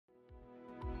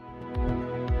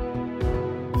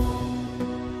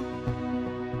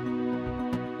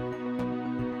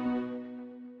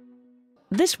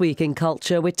This week in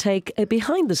Culture, we take a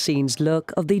behind-the-scenes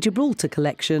look of the Gibraltar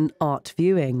Collection art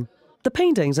viewing. The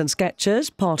paintings and sketches,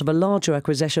 part of a larger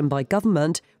acquisition by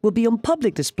government, will be on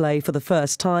public display for the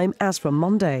first time as from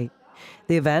Monday.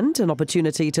 The event, an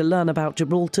opportunity to learn about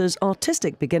Gibraltar's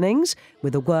artistic beginnings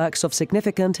with the works of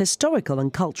significant historical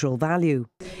and cultural value.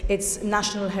 It's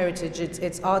national heritage,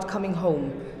 it's art coming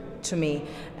home to me.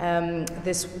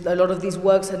 A lot of these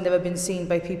works had never been seen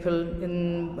by people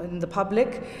in the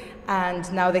public,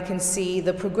 and now they can see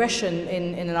the progression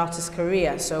in an artist's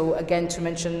career. So again, to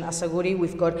mention Azagury,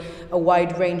 we've got a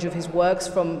wide range of his works,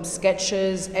 from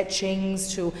sketches,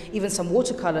 etchings, to even some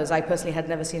watercolors. I personally had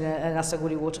never seen an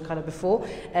Azagury watercolor before.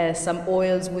 Some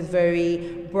oils with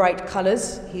very bright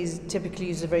colors. He's typically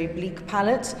used a very bleak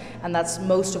palette, and that's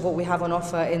most of what we have on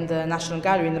offer in the National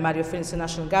Gallery, in the Mario Finzi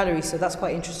National Gallery, so that's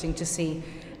quite interesting to see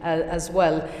as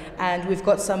well. And we've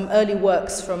got some early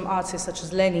works from artists such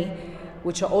as Leni,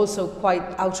 which are also quite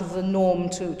out of the norm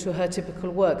to her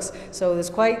typical works. So there's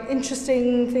quite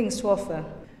interesting things to offer.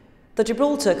 The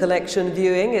Gibraltar Collection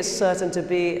viewing is certain to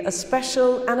be a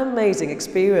special and amazing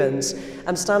experience.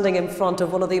 I'm standing in front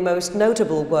of one of the most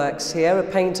notable works here, a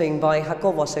painting by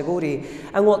Jacobo Azagury.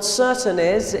 And what's certain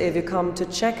is, if you come to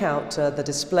check out the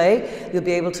display, you'll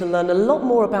be able to learn a lot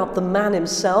more about the man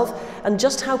himself and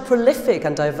just how prolific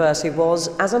and diverse he was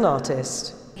as an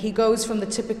artist. He goes from the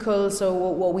typical, so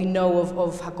what we know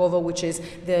of Jacobo, which is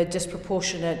the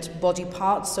disproportionate body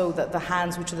parts, so that the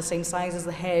hands, which are the same size as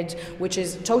the head, which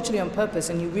is totally on purpose,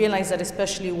 and you realize that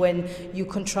especially when you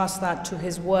contrast that to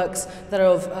his works that are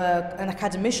of an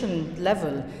academician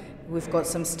level. We've got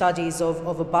some studies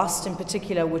of a bust in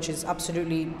particular, which is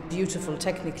absolutely beautiful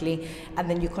technically, and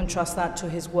then you contrast that to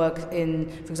his work in,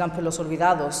 for example, Los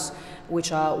Olvidados,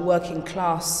 which are working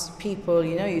class people.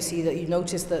 You know, you see that, you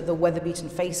notice the weather-beaten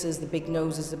faces, the big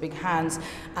noses, the big hands,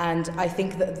 and I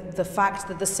think that the fact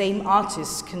that the same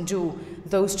artist can do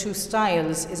those two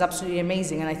styles is absolutely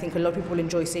amazing, and I think a lot of people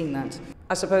enjoy seeing that.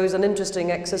 I suppose an interesting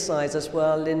exercise as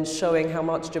well in showing how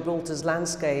much Gibraltar's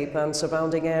landscape and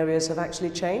surrounding areas have actually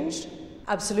changed.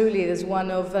 Absolutely. There's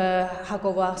one of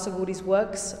Jacobo Azagury's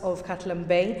works of Catalan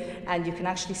Bay, and you can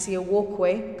actually see a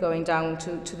walkway going down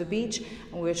to the beach,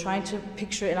 and we were trying to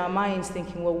picture it in our minds,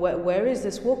 thinking, well, where is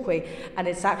this walkway? And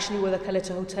it's actually where the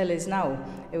Caleta Hotel is now.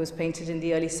 It was painted in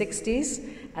the early 60s,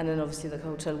 and then obviously the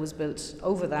hotel was built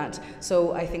over that.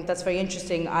 So I think that's very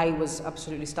interesting. I was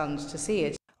absolutely stunned to see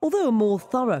it. Although a more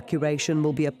thorough curation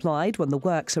will be applied when the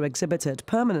works are exhibited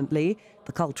permanently,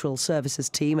 the Cultural Services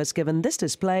team has given this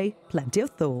display plenty of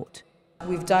thought.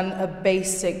 We've done a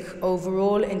basic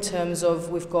overall in terms of,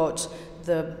 we've got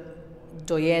the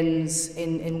doyens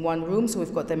in one room, so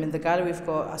we've got them in the gallery. We've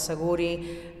got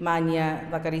Azagury, Mannia,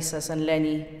 Vacarisas and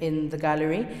Leni in the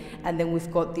gallery, and then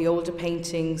we've got the older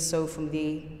paintings, so from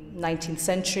the 19th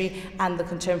century and the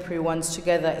contemporary ones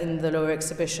together in the lower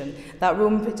exhibition. That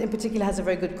room in particular has a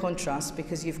very good contrast,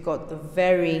 because you've got the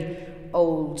very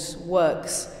old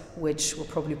works which were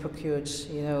probably procured,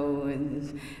 you know,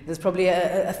 and there's probably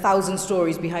a 1,000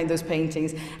 stories behind those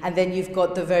paintings, and then you've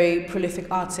got the very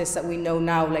prolific artists that we know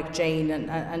now, like Jane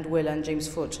and Will and James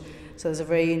Foote. So there's a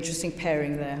very interesting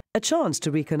pairing there. A chance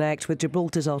to reconnect with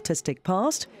Gibraltar's artistic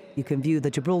past. You can view the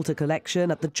Gibraltar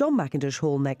Collection at the John Mackintosh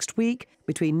Hall next week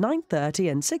between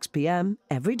 9:30 and 6 p.m.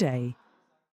 every day.